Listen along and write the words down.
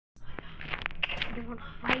You want to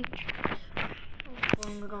fight?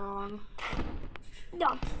 What's going on?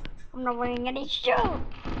 No, I'm not wearing any shoes.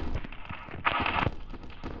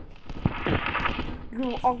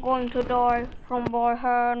 You are going to die from my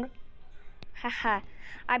hand. Haha,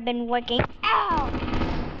 I've been working out.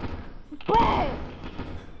 Boom!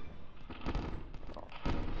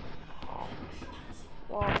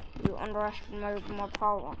 Well, you underestimated my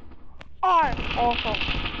power. I also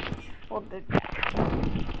will do that.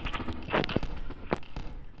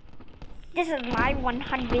 This is my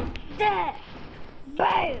 100th death.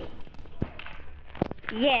 Boom!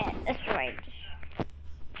 Yeah, that's right.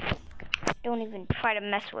 Don't even try to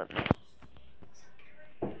mess with me.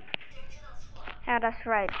 Yeah, that's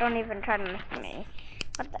right. Don't even try to mess with me.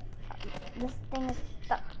 What the? This thing is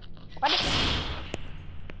stuck. What is it?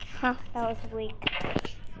 Huh, that was weak.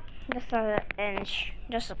 Just an inch.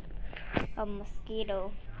 Just a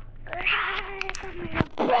mosquito.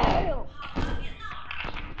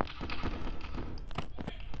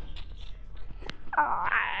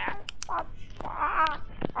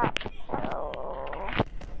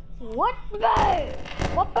 What bird?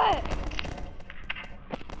 What bird?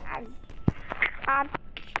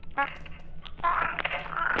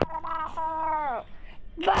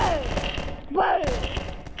 Bird! Bird!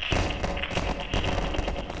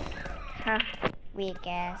 Huh? Weak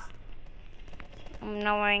ass. I'm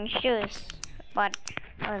not wearing shoes, but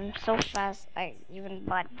I'm so fast. I even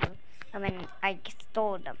bought them. I mean, I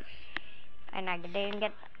stole them, and I didn't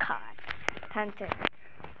get caught. Hunted.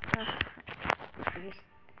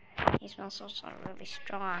 These muscles are really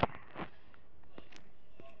strong.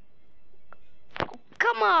 Oh,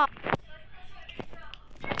 come on!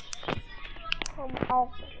 Come on,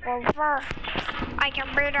 over. I can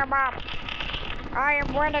beat him up. I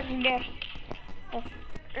am winning this.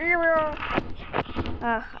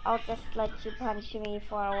 I'll just let you punch me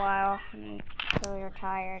for a while until you're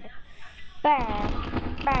tired.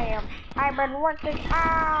 Bam! Bam! I've been working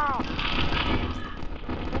out!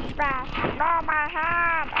 It's fast! No, my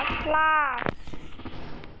hand! It's lost!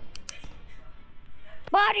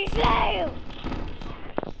 Body slam!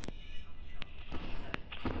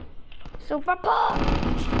 Super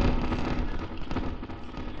punch!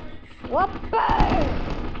 Whoopee!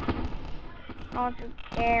 Don't you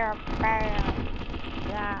dare, bam!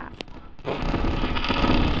 Yeah.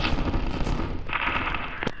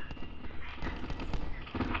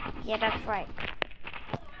 Yeah, that's right.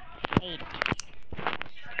 8.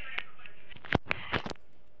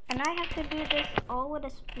 And I have to do this all with a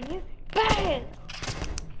spear? Bang!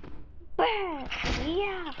 Bang!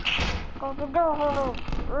 Yeah! Go to go!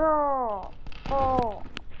 Go! Go!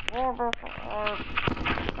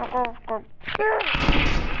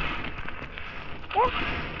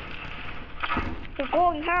 You're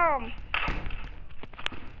going home!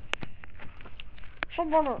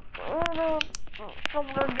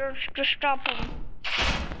 Someone needs to stop him.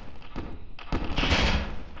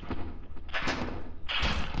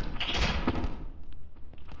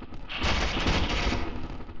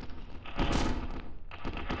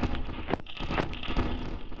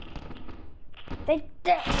 They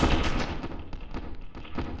did.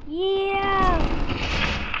 Yeah.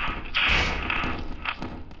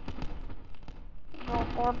 Go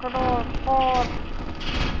to the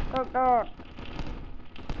door.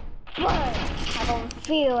 I don't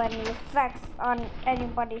feel any effects on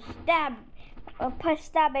anybody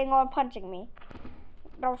stabbing or punching me.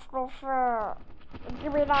 That's no fair.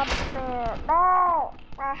 Give me that spear. No!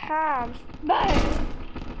 My hands. Bang!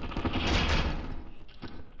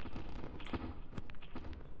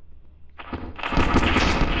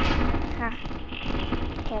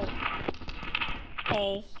 Okay.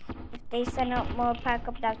 Hey, if they send out more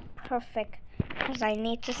backup, that's perfect. Because I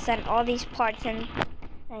need to send all these parts in.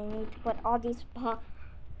 I need to put all these parts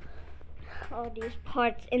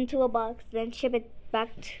into a box, then ship it back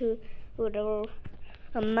to the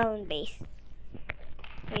moon base.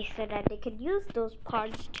 They said that they could use those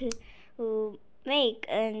parts to make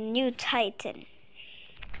a new Titan.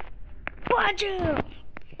 Roger!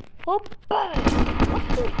 What the?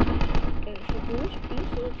 Introduce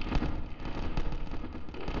species?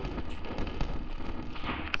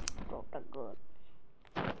 Not good.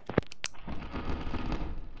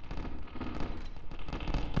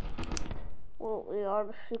 Well, we are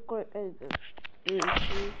the secret agents.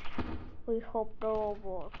 Species. We hope they're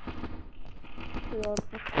over. We are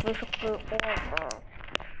the physical order.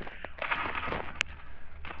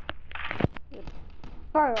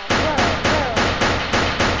 Burn!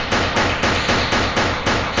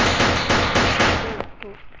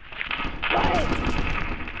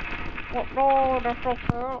 What? No, that's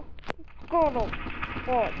okay. Go.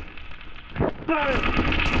 Look.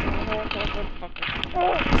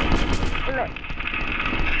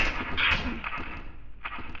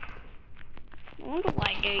 I wonder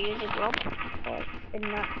why they're using Roblox and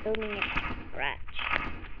not building it from scratch.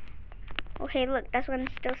 Okay, look, that's one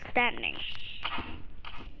still standing.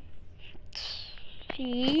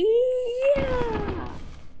 Yeah.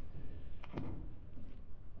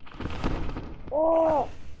 Oh,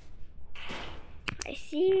 I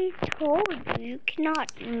see. Told you, you cannot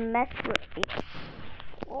mess with me.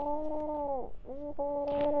 Oh.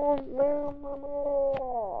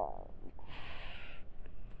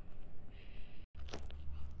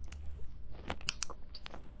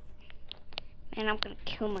 Man, I'm gonna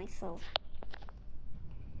kill myself.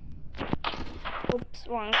 Oops,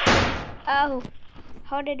 wrong. Oh,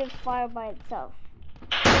 how did it fire by itself?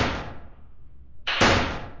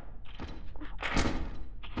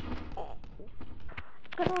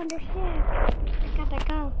 Gotta understand. I gotta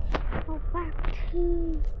go. Go back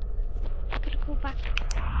to. Gotta go back to.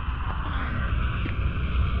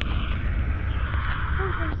 Oh,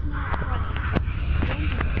 there's not right.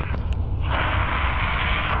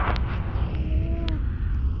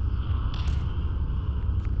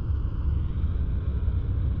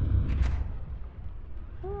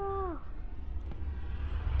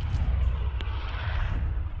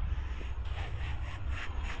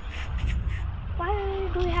 Why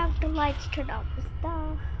do we have the lights turned off? It's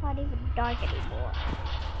not even dark anymore.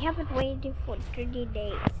 We haven't waited for 30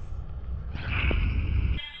 days.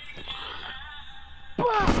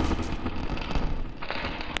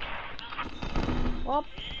 Whoop!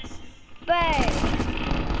 Bang!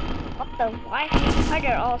 What the? Why are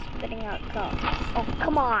they all spitting out code? Oh,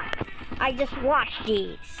 come on! I just watched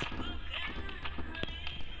these.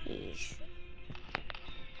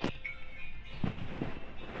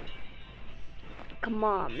 Come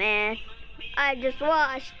on, man. I just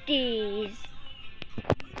watched these.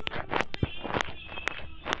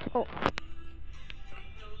 Oh.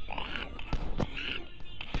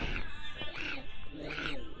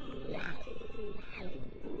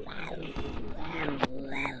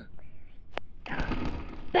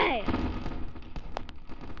 Bam!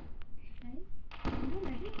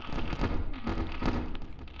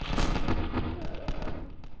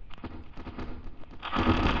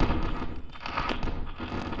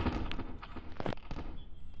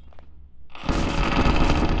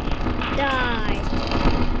 Die!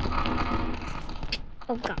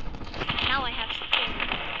 Oh god. Now I have to clean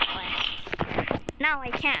it. Now I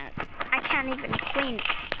can't. I can't even clean it.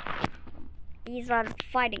 These are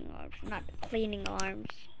fighting arms, not cleaning arms.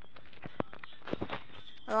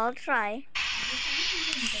 Well, I'll try.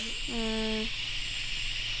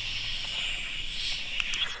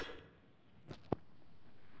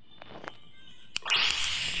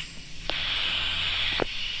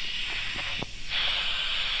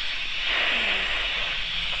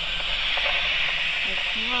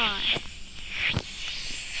 Come on.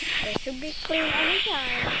 They should be clean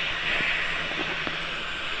anytime.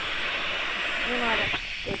 You know how to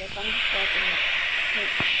do this. I'm just working it.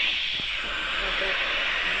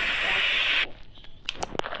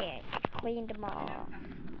 Okay, clean them all.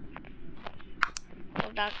 So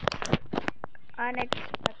that's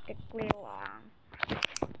unexpectedly long.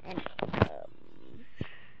 And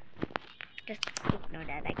just ignore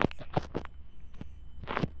that, I guess.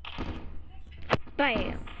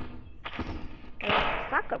 Bam!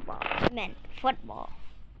 Soccer ball. I meant football.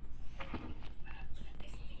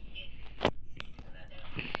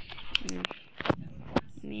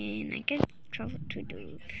 Man, I can travel to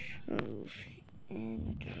the roof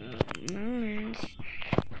and mountains.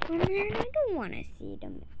 Oh man, I don't want to see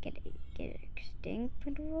them get extinct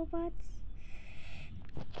by the robots.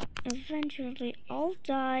 Eventually, I'll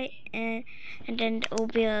die, and then there will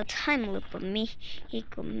be a time loop of me.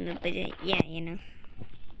 Yeah, you know.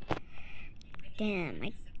 Damn,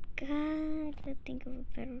 I gotta think of a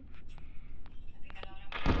better.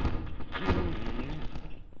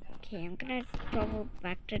 Okay, I'm gonna travel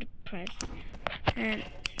back to the press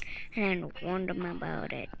and warn them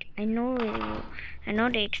about it. I know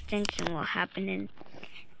the extinction will happen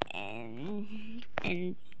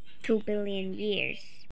in 2 billion years.